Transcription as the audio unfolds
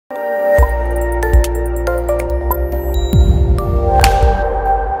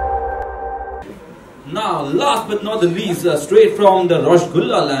but not the least, straight from the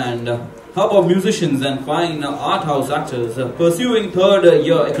Rashgulla land, hub of musicians and fine art house actors, pursuing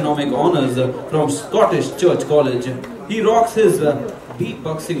third-year economic honours from Scottish Church College. He rocks his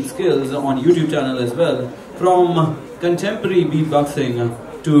beatboxing skills on YouTube channel as well, from contemporary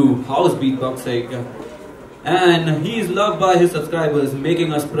beatboxing to house beatboxing. And he is loved by his subscribers,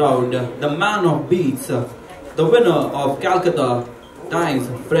 making us proud. The man of beats, the winner of Calcutta Times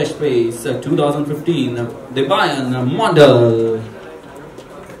Fresh Pace 2015, Debayan Mondal.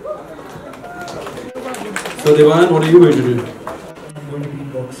 So Debayan, what are you going to do? I'm going to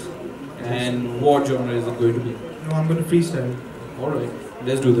beatbox. And what genre is it going to be? No, I'm going to freestyle. Alright,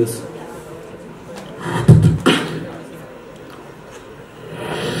 let's do this.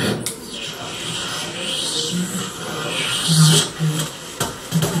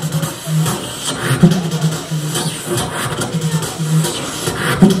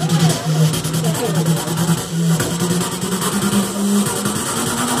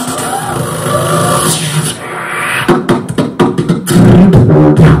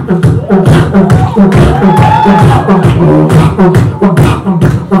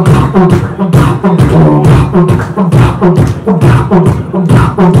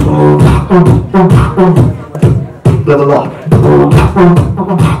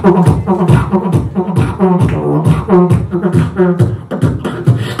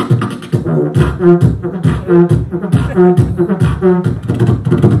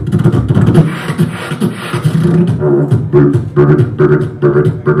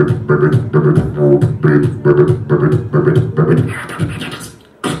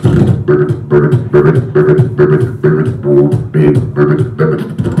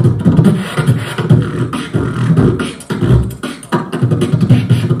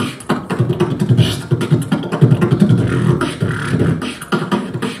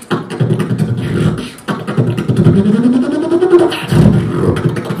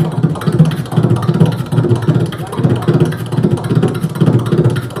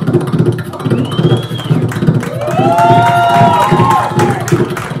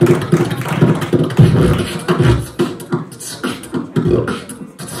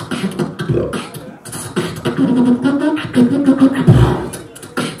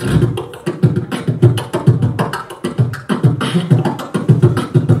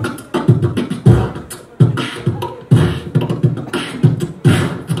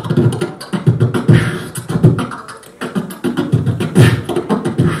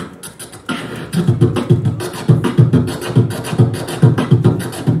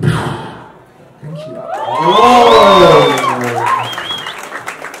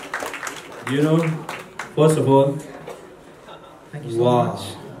 You know, first of all, thank you so much.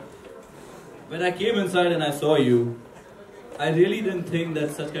 When I came inside and I saw you, I really didn't think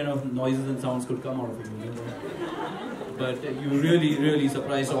that such kind of noises and sounds could come out of you. You know? But you really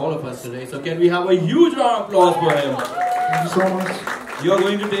surprised all of us today. So can we have a huge round of applause for him? Thank you so much. You are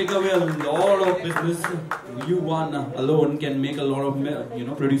going to take away a lot of business. You one alone can make a lot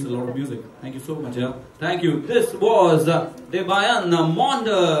of, produce a lot of music. Thank you so much. Yeah. Thank you. This was Debayan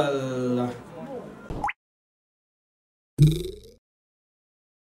Mondal.